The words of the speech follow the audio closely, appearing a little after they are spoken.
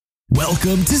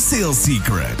Welcome to Sales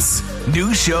Secrets.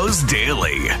 New shows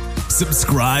daily.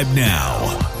 Subscribe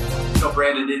now.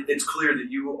 Brandon, it's clear that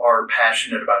you are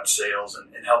passionate about sales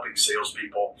and helping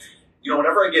salespeople.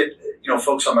 Whenever I get,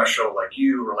 folks on my show like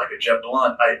you or like a Jeb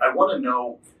Blunt, I want to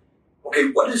know, okay,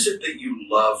 what is it that you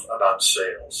love about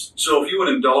sales? So if you would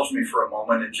indulge me for a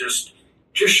moment and just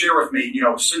share with me,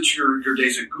 since your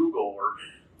days at Google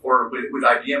or with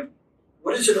IBM,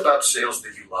 what is it about sales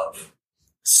that you love?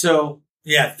 So,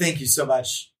 yeah, thank you so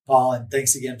much, Paul. And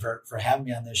thanks again for having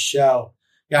me on this show.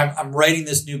 Yeah, I'm writing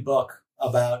this new book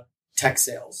about tech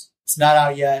sales. It's not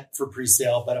out yet for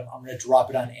pre-sale, but I'm going to drop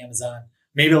it on Amazon.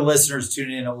 Maybe the listeners tune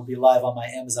in. It will be live on my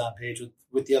Amazon page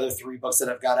with the other 3 books that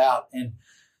I've got out. And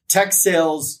tech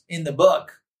sales in the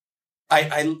book,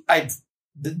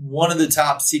 one of the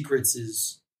top secrets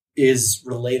is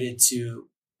related to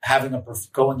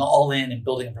going all in and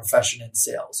building a profession in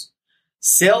sales.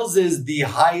 Sales is the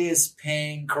highest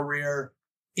paying career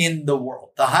in the world,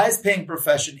 the highest paying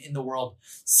profession in the world.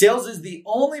 Sales is the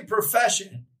only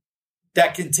profession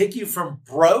that can take you from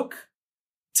broke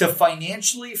to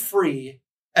financially free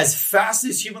as fast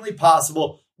as humanly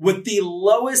possible with the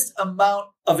lowest amount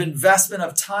of investment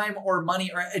of time or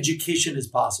money or education as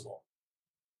possible.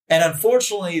 And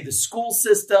unfortunately, the school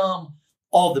system,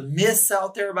 all the myths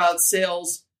out there about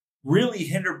sales really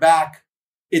hinder back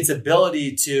its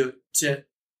ability to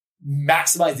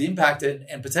maximize the impact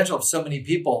and potential of so many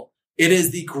people. It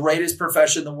is the greatest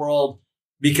profession in the world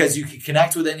because you can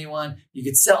connect with anyone. You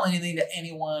can sell anything to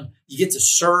anyone. You get to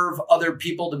serve other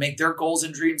people to make their goals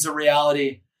and dreams a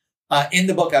reality. In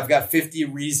the book, I've got 50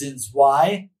 reasons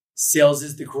why sales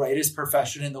is the greatest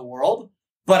profession in the world.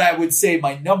 But I would say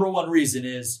my number one reason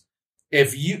is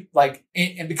if you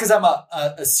and because I'm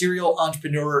a serial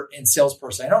entrepreneur and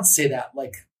salesperson, I don't say that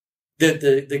like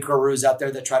the gurus out there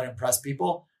that try to impress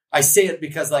people. I say it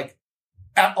because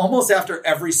almost after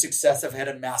every success, I've had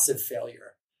a massive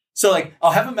failure. So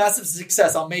I'll have a massive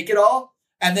success. I'll make it all.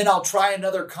 And then I'll try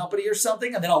another company or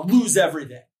something. And then I'll lose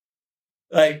everything.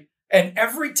 And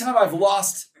every time I've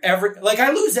lost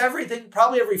I lose everything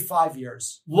probably every 5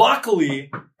 years.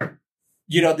 Luckily,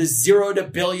 the 0 to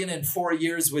billion in 4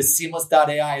 years with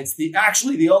Seamless.ai. It's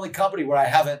actually the only company where I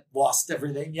haven't lost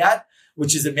everything yet,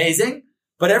 which is amazing.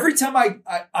 But every time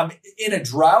I'm in a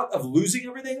drought of losing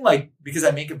everything, because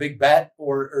I make a big bet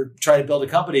or try to build a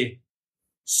company,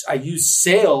 I use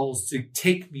sales to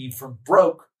take me from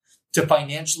broke to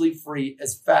financially free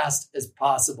as fast as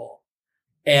possible.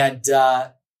 And,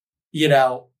 and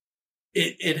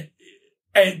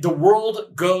the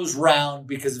world goes round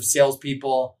because of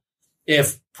salespeople.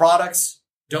 If products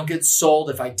don't get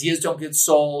sold, if ideas don't get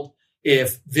sold,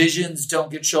 if visions don't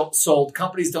get sold,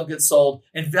 companies don't get sold,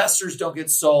 investors don't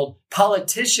get sold,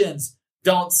 politicians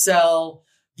don't sell,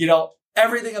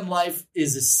 everything in life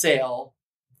is a sale.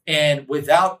 And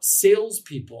without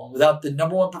salespeople, without the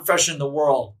number one profession in the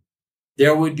world,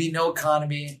 there would be no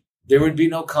economy, there would be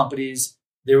no companies,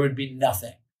 there would be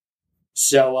nothing.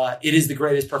 So it is the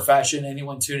greatest profession.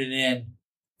 Anyone tuning in,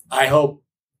 I hope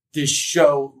this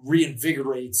show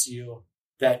reinvigorates you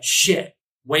that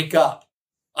wake up.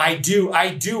 I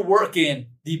do work in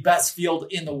the best field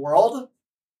in the world.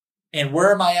 And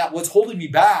where am I at? What's holding me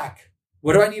back?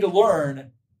 What do I need to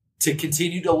learn to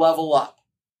continue to level up?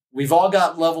 We've all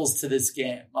got levels to this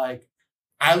game.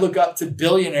 I look up to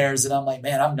billionaires and I'm like,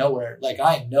 man, I'm nowhere.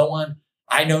 I am no one.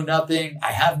 I know nothing.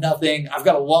 I have nothing. I've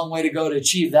got a long way to go to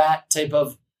achieve that type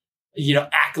of,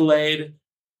 accolade.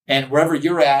 And wherever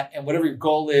you're at and whatever your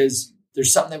goal is,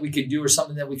 there's something that we can do or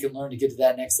something that we can learn to get to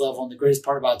that next level. And the greatest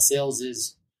part about sales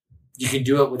is you can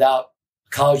do it without a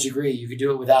college degree. You can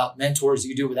do it without mentors.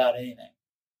 You can do it without anything.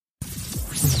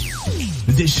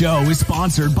 This show is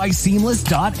sponsored by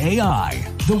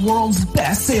Seamless.ai, the world's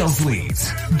best sales leads.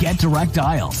 Get direct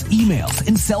dials, emails,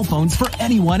 and cell phones for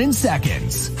anyone in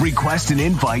seconds. Request an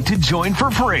invite to join for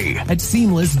free at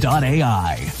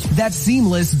Seamless.ai. That's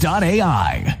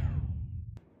Seamless.ai.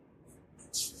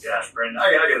 Gosh, Brandon,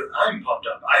 I'm pumped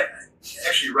up.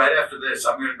 Actually, right after this,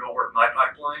 I'm going to go work my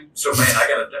pipeline. So, man, I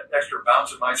got an extra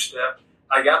bounce in my step.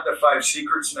 I got the 5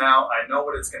 secrets now. I know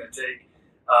what it's going to take.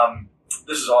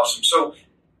 This is awesome. So,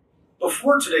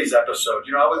 before today's episode,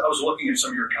 I was looking at some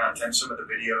of your content, some of the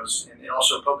videos, and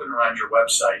also poking around your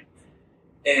website.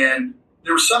 And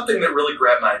there was something that really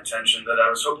grabbed my attention that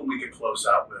I was hoping we could close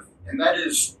out with. And that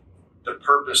is the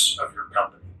purpose of your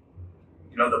company.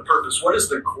 The purpose. What is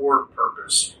the core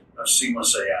purpose of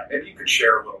Seamless AI? Maybe you could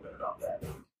share a little bit about that.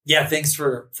 Yeah, thanks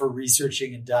for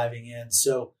researching and diving in.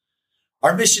 So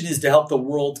our mission is to help the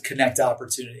world connect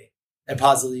opportunity and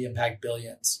positively impact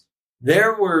billions.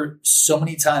 There were so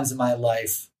many times in my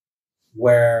life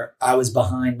where I was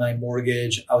behind my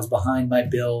mortgage. I was behind my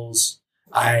bills.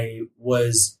 I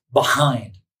was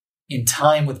behind in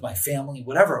time with my family,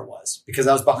 whatever it was, because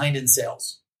I was behind in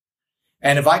sales.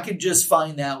 And if I could just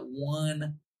find that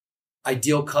one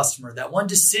ideal customer, that one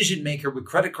decision maker with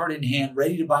credit card in hand,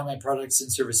 ready to buy my products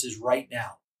and services right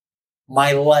now,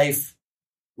 my life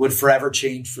would forever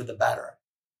change for the better.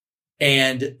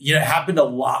 And, it happened a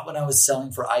lot when I was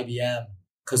selling for IBM,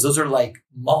 because those are like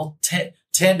 $10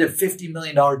 to $50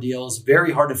 million deals,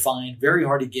 very hard to find, very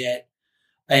hard to get.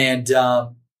 And,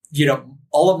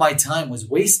 all of my time was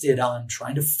wasted on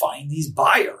trying to find these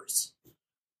buyers.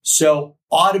 So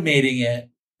automating it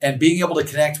and being able to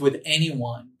connect with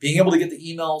anyone, being able to get the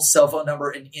email, cell phone number,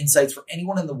 and insights for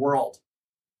anyone in the world.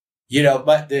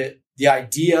 But the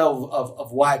idea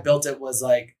of why I built it was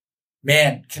like,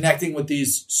 man, connecting with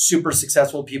these super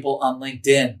successful people on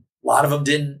LinkedIn. A lot of them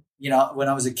didn't, when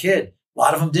I was a kid, a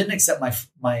lot of them didn't accept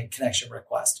my connection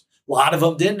request. A lot of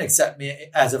them didn't accept me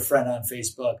as a friend on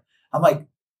Facebook. I'm like,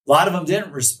 a lot of them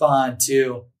didn't respond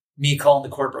to me calling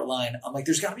the corporate line. I'm like,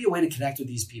 there's got to be a way to connect with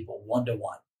these people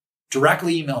one-to-one.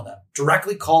 Directly email them,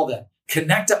 directly call them,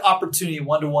 connect to opportunity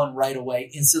one-to-one right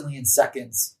away, instantly in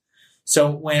seconds.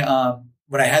 So when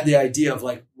I had the idea of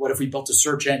like, what if we built a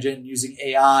search engine using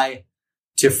AI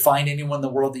to find anyone in the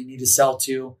world that you need to sell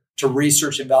to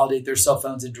research and validate their cell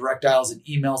phones and direct dials and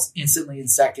emails instantly in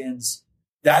seconds.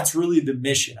 That's really the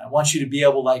mission. I want you to be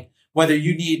able, like, whether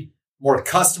you need more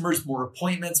customers, more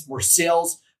appointments, more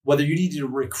sales, whether you need to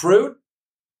recruit.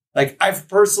 Like, I've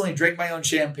personally drank my own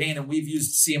champagne, and we've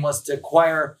used Seamless to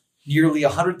acquire nearly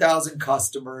 100,000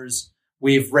 customers.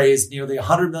 We've raised nearly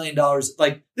 $100 million.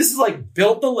 Like, this is like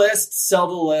build the list, sell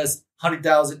the list,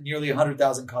 100,000, nearly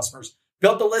 100,000 customers.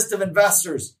 Built the list of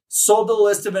investors, sold the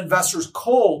list of investors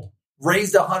cold,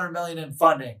 raised $100 million in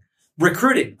funding.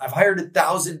 Recruiting, I've hired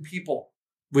 1,000 people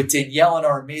with Danielle and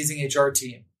our amazing HR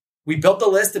team. We built the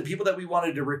list of people that we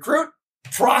wanted to recruit,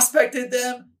 prospected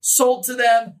them, sold to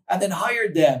them, and then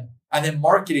hired them. And then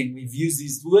marketing, we've used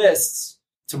these lists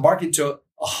to market to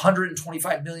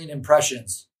 125 million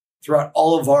impressions throughout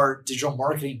all of our digital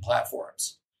marketing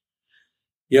platforms.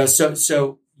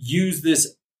 So use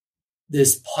this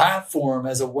platform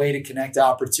as a way to connect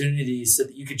opportunities so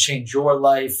that you can change your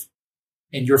life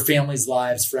and your family's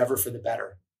lives forever for the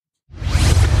better.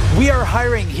 We are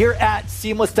hiring here at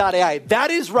Seamless.ai. That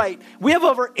is right. We have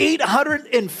over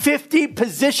 850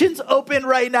 positions open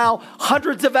right now,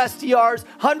 hundreds of SDRs,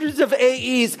 hundreds of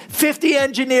AEs, 50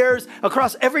 engineers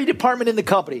across every department in the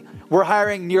company. We're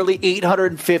hiring nearly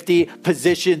 850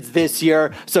 positions this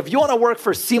year. So if you want to work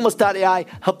for Seamless.ai,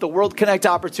 help the world connect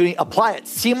opportunity, apply at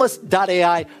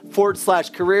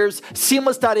Seamless.ai/careers,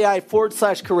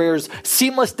 Seamless.ai/careers,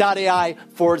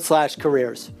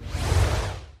 Seamless.ai/careers.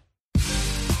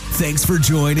 Thanks for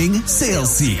joining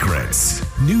Sales Secrets.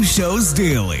 New shows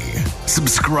daily.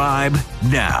 Subscribe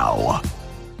now.